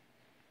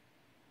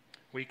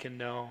 we can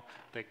know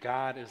that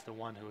God is the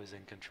one who is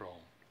in control.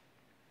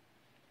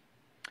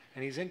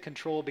 And he's in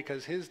control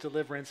because his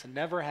deliverance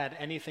never had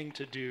anything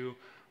to do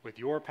with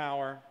your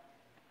power,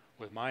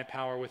 with my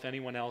power, with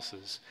anyone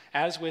else's.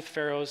 As with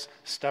Pharaoh's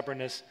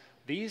stubbornness,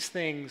 these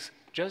things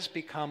just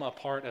become a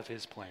part of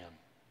his plan.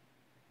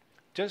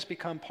 Just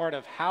become part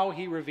of how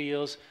he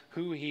reveals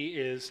who he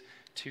is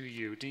to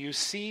you. Do you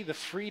see the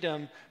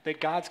freedom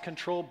that God's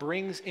control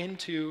brings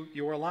into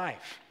your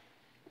life?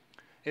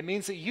 It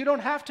means that you don't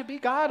have to be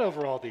God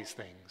over all these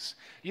things.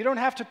 You don't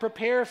have to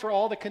prepare for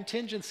all the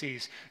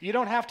contingencies. You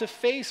don't have to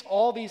face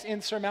all these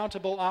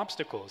insurmountable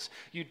obstacles.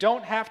 You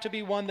don't have to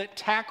be one that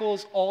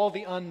tackles all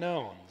the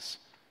unknowns.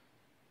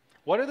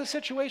 What are the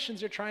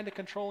situations you're trying to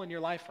control in your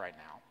life right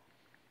now?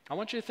 I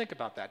want you to think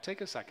about that.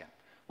 Take a second.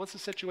 What's the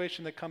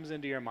situation that comes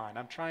into your mind?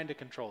 I'm trying to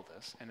control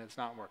this, and it's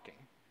not working.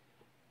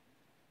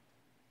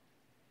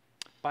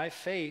 By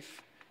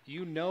faith,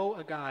 you know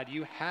a God.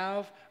 You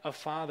have a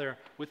Father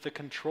with the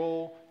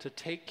control to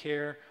take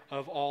care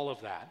of all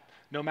of that,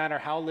 no matter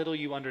how little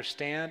you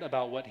understand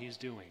about what he's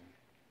doing.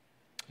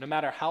 No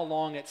matter how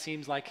long it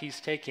seems like he's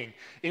taking.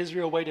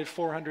 Israel waited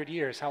 400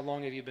 years. How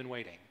long have you been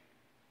waiting?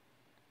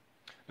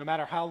 No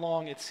matter how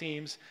long it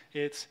seems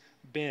it's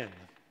been.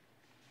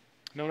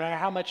 No matter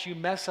how much you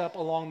mess up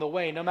along the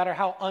way. No matter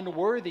how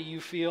unworthy you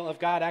feel of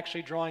God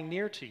actually drawing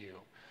near to you.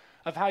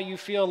 Of how you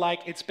feel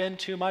like it's been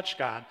too much,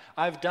 God.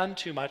 I've done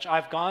too much.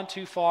 I've gone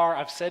too far.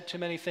 I've said too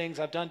many things.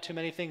 I've done too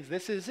many things.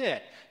 This is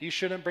it. You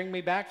shouldn't bring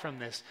me back from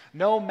this.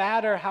 No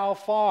matter how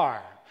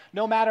far,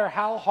 no matter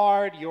how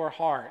hard your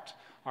heart,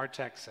 our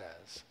text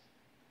says.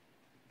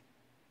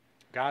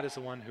 God is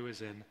the one who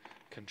is in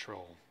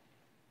control.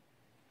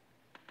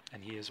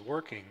 And he is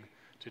working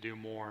to do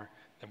more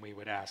than we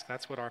would ask.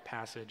 That's what our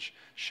passage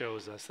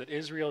shows us, that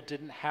Israel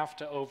didn't have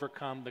to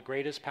overcome the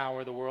greatest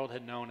power the world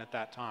had known at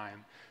that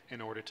time in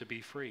order to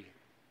be free.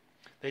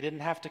 They didn't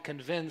have to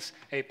convince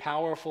a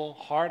powerful,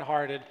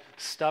 hard-hearted,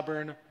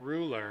 stubborn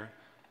ruler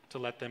to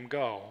let them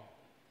go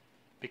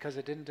because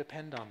it didn't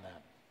depend on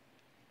them.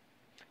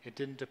 It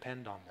didn't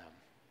depend on them.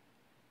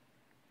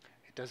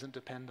 It doesn't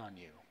depend on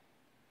you.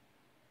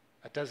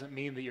 That doesn't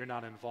mean that you're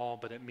not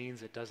involved, but it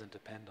means it doesn't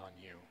depend on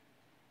you.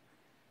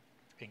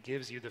 It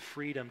gives you the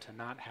freedom to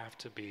not have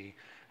to be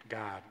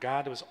God.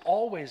 God was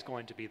always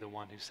going to be the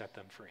one who set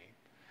them free.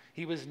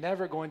 He was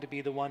never going to be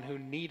the one who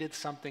needed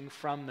something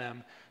from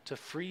them to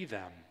free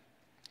them.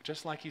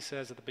 Just like he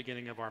says at the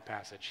beginning of our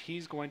passage,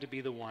 he's going to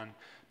be the one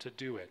to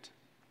do it.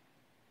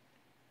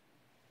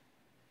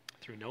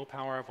 Through no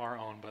power of our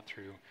own, but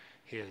through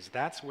his.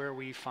 That's where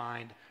we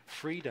find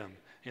freedom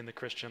in the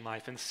Christian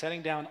life, and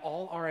setting down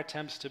all our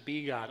attempts to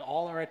be God,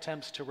 all our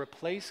attempts to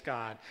replace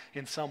God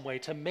in some way,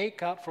 to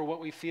make up for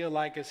what we feel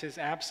like is his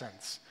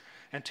absence,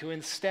 and to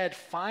instead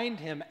find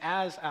him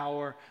as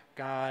our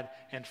God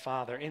and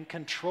Father, in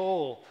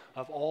control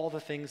of all the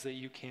things that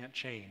you can't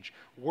change,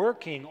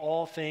 working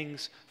all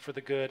things for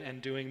the good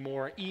and doing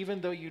more,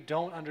 even though you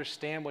don't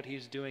understand what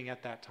he's doing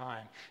at that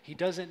time. He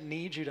doesn't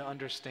need you to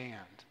understand.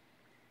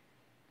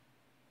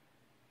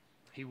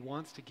 He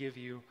wants to give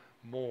you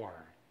more.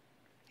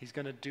 He's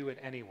going to do it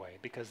anyway,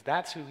 because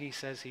that's who he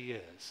says he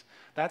is.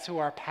 That's who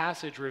our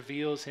passage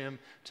reveals him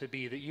to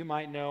be, that you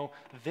might know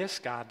this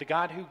God, the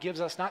God who gives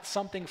us not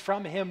something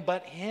from him,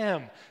 but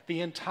him,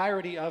 the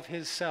entirety of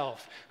his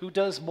self, who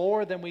does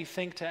more than we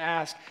think to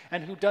ask,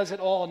 and who does it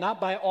all, not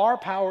by our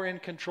power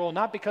and control,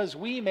 not because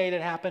we made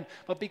it happen,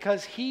 but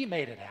because he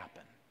made it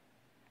happen.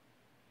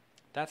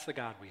 That's the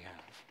God we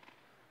have.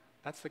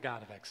 That's the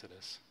God of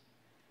Exodus.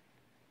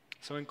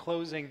 So in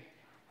closing,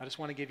 I just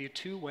want to give you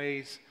two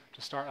ways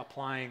to start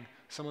applying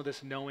some of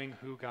this knowing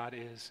who God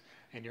is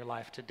in your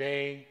life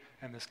today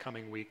and this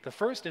coming week. The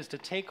first is to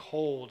take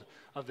hold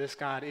of this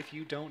God if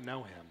you don't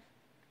know him.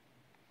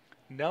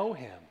 Know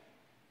him,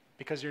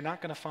 because you're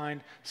not going to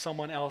find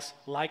someone else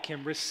like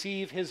him.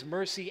 Receive his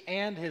mercy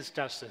and his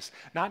justice,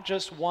 not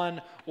just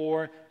one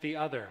or the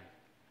other.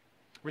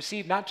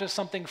 Receive not just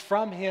something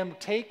from him,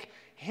 take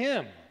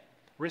him.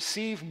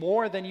 Receive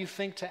more than you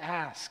think to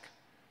ask,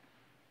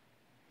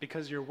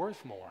 because you're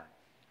worth more.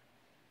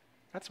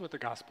 That's what the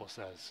gospel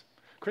says.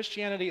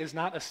 Christianity is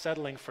not a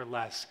settling for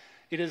less.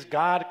 It is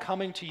God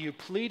coming to you,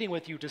 pleading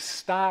with you to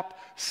stop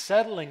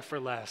settling for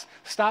less.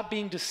 Stop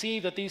being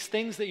deceived that these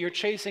things that you're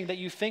chasing that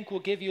you think will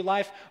give you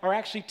life are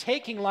actually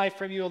taking life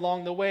from you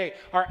along the way,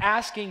 are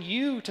asking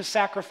you to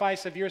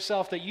sacrifice of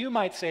yourself that you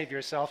might save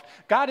yourself.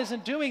 God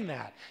isn't doing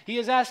that. He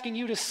is asking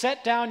you to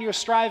set down your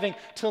striving,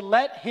 to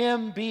let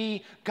him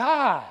be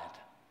God,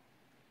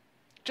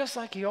 just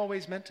like he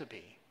always meant to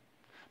be.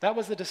 That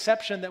was the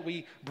deception that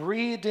we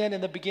breathed in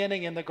the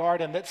beginning in the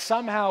garden, that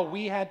somehow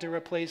we had to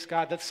replace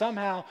God, that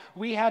somehow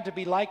we had to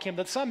be like him,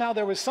 that somehow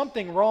there was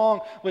something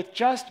wrong with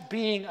just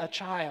being a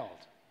child.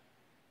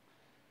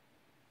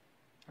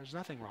 There's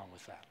nothing wrong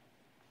with that.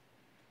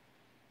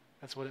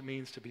 That's what it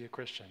means to be a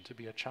Christian, to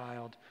be a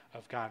child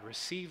of God.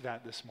 Receive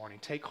that this morning.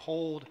 Take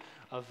hold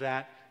of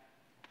that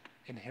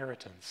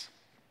inheritance.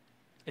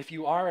 If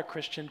you are a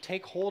Christian,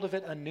 take hold of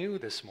it anew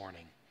this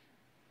morning.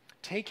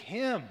 Take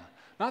him.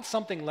 Not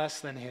something less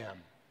than him.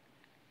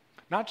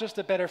 Not just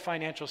a better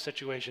financial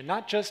situation.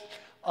 Not just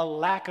a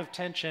lack of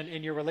tension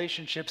in your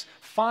relationships.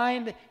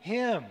 Find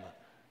him.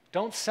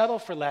 Don't settle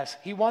for less.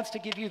 He wants to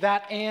give you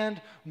that and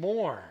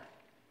more.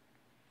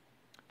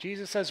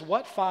 Jesus says,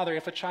 what father,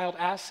 if a child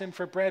asks him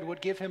for bread,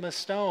 would give him a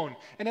stone?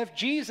 And if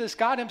Jesus,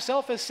 God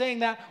himself, is saying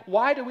that,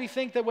 why do we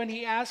think that when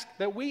we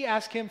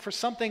ask him for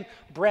something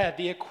bread,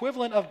 the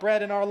equivalent of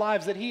bread in our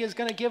lives, that he is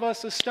going to give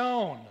us a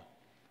stone?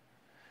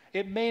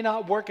 It may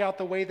not work out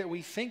the way that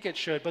we think it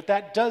should, but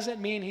that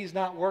doesn't mean he's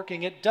not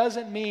working. It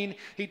doesn't mean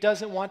he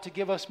doesn't want to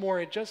give us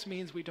more. It just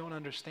means we don't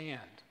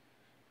understand.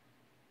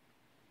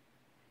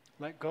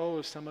 Let go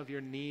of some of your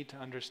need to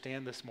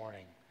understand this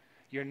morning.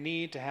 Your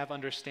need to have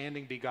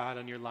understanding be God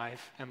in your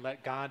life, and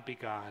let God be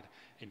God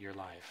in your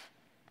life.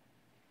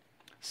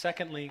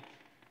 Secondly,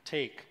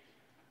 take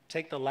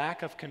the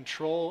lack of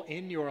control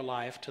in your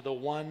life to the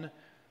one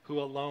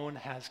who alone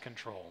has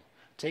control.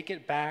 Take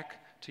it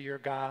back to your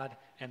God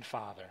and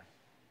Father.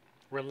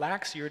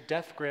 Relax your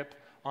death grip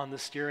on the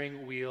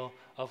steering wheel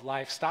of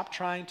life. Stop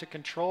trying to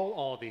control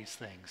all these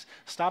things.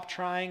 Stop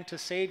trying to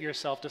save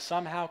yourself, to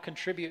somehow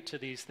contribute to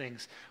these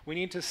things. We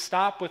need to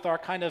stop with our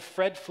kind of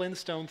Fred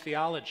Flintstone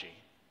theology.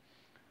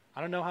 I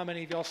don't know how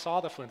many of y'all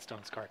saw the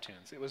Flintstones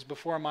cartoons. It was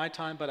before my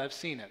time, but I've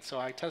seen it, so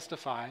I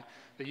testify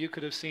that you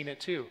could have seen it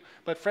too.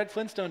 But Fred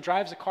Flintstone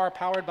drives a car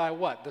powered by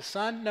what? The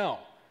sun? No.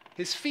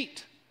 His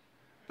feet.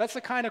 That's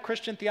the kind of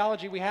Christian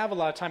theology we have a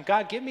lot of time.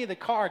 God, give me the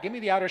car, give me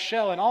the outer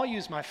shell, and I'll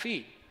use my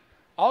feet.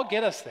 I'll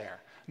get us there.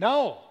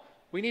 No,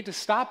 we need to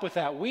stop with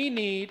that. We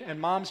need, and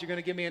moms, you're going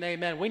to give me an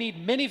amen, we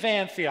need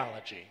minivan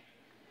theology.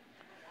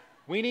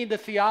 We need the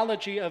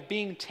theology of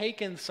being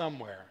taken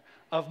somewhere,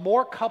 of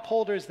more cup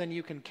holders than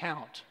you can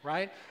count,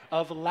 right?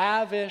 Of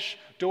lavish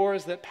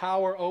doors that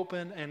power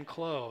open and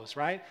close,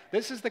 right?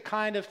 This is the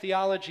kind of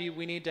theology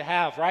we need to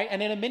have, right?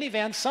 And in a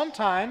minivan,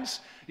 sometimes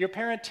your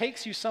parent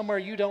takes you somewhere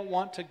you don't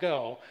want to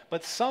go,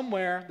 but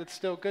somewhere that's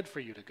still good for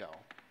you to go.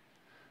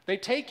 They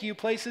take you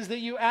places that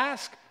you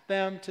ask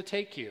them to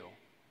take you.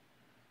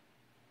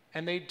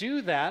 And they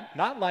do that,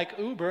 not like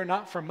Uber,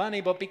 not for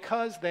money, but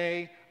because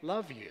they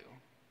love you.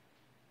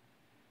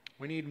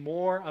 We need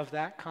more of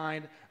that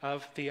kind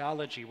of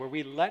theology where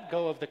we let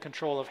go of the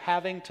control of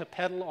having to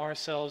pedal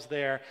ourselves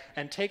there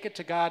and take it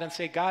to God and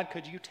say, God,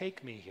 could you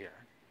take me here?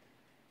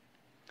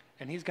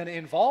 And he's going to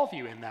involve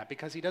you in that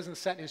because he doesn't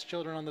set his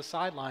children on the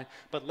sideline,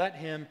 but let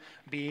him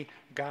be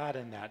God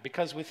in that.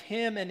 Because with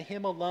him and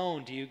him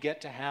alone do you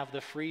get to have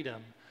the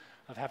freedom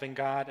of having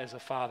God as a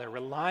father,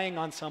 relying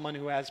on someone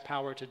who has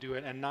power to do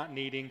it and not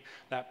needing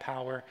that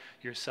power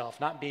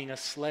yourself, not being a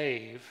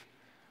slave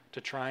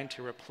to trying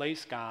to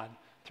replace God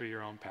through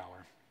your own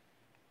power.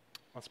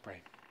 Let's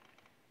pray.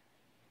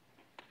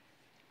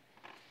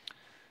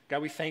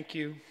 God, we thank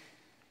you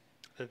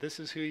that this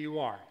is who you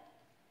are,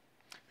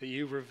 that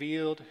you've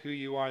revealed who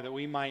you are, that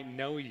we might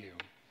know you,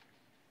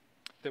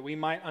 that we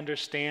might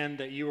understand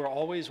that you are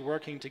always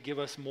working to give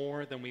us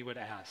more than we would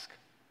ask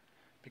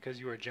because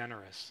you are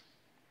generous.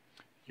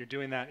 You're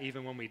doing that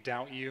even when we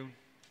doubt you,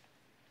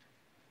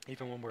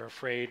 even when we're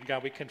afraid.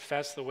 God, we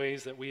confess the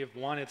ways that we have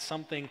wanted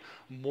something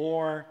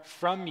more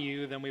from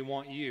you than we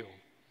want you.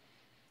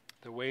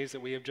 The ways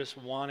that we have just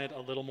wanted a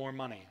little more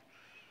money.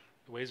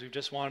 The ways we've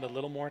just wanted a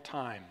little more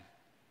time,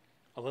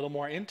 a little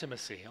more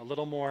intimacy, a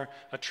little more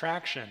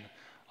attraction,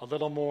 a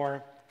little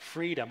more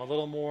freedom, a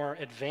little more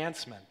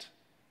advancement.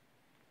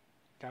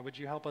 God, would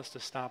you help us to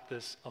stop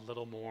this a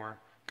little more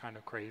kind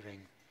of craving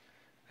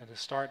and to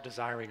start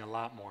desiring a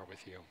lot more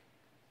with you?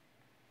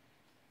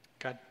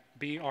 God,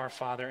 be our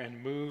Father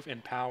and move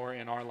in power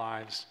in our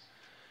lives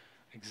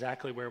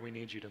exactly where we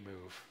need you to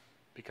move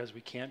because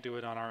we can't do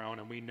it on our own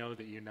and we know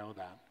that you know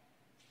that.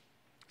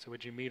 So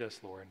would you meet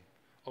us, Lord?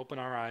 Open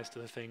our eyes to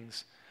the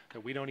things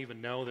that we don't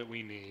even know that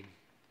we need.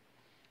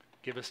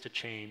 Give us to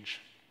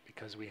change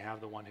because we have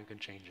the one who can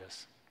change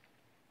us.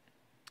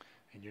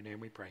 In your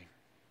name we pray.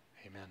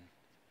 Amen.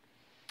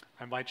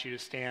 I invite you to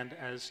stand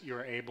as you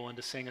are able and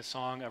to sing a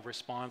song of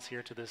response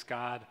here to this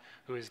God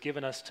who has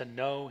given us to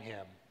know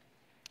him.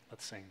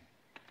 Let's sing.